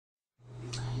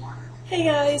Hey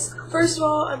guys, first of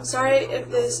all, I'm sorry if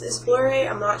this is blurry.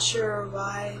 I'm not sure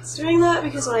why it's doing that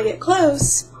because when I get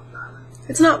close,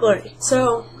 it's not blurry.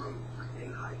 So,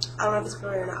 I don't know if it's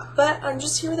blurry or not. But I'm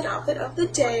just here with an outfit of the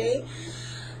day.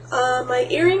 My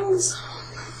earrings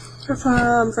are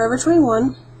from Forever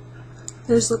 21.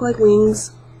 They just look like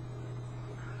wings.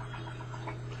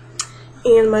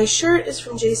 And my shirt is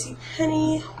from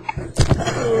JCPenney.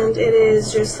 And it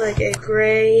is just like a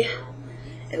gray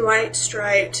and white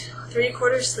striped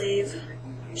 3/4 sleeve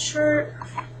shirt.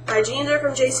 My jeans are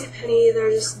from JCPenney.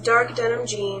 They're just dark denim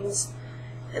jeans.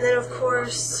 And then of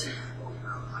course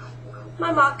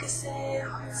my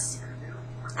moccasins.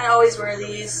 I always wear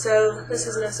these, so this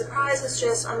isn't a surprise. It's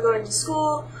just I'm going to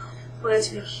school. I wanted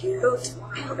to be cute.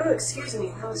 Oh, excuse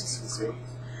me. That was excuse me.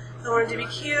 I wanted to be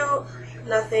cute.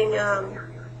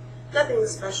 Nothing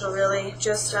special really.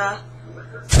 Just a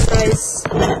nice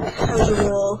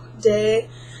casual day.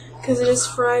 Because it is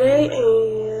Friday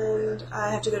and I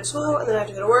have to go to school and then I have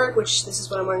to go to work, which this is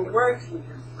what I'm wearing to work.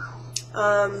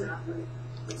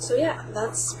 So yeah,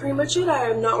 that's pretty much it.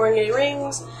 I am not wearing any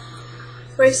rings,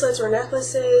 bracelets, or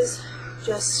necklaces,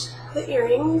 just the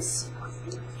earrings.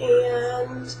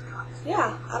 And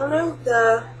yeah, I don't know.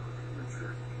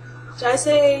 Did I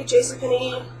say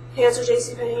JCPenney? Pants are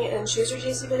JCPenney and shoes are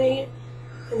JCPenney.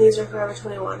 And these are Forever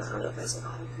 21. I don't know if I said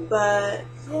that. But,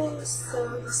 yeah,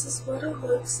 so this is what it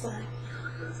looks like.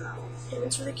 And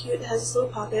it's really cute. It has this little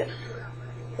pocket.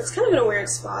 It's kind of in a weird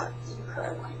spot.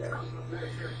 But, you know.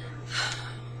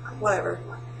 Whatever.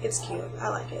 It's cute. I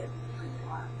like it.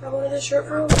 I wanted this shirt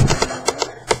for a while.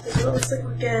 This is what it looks like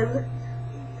again.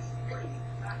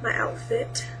 My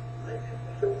outfit.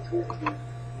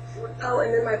 Oh,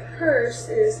 and then my purse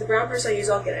is the brown purse I use.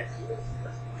 I'll get it.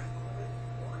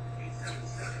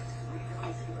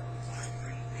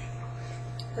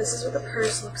 This is what the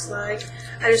purse looks like.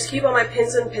 I just keep all my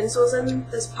pens and pencils in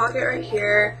this pocket right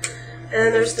here. And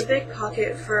then there's the big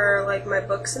pocket for like my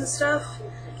books and stuff.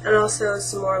 And also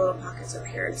some more little pockets up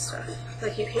here and stuff.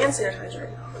 That I keep hand sanitizer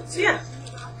in. So yeah.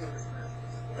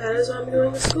 That is what I'm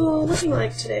going to school looking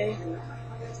like today.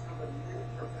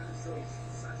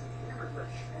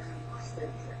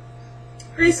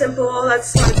 Pretty simple.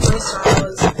 That's like my style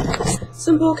is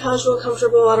simple, casual,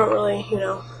 comfortable. I don't really, you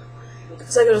know.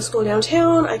 Because I go to school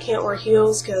downtown, I can't wear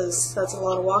heels because that's a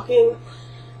lot of walking.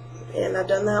 And I've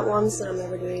done that once and I'm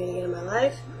never doing it again in my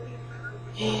life.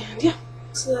 And yeah,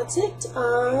 so that's it.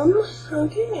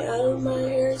 Okay, my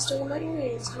hair is doing my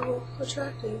earrings. How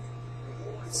attractive.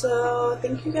 So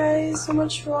thank you guys so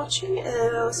much for watching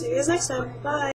and I'll see you guys next time. Bye!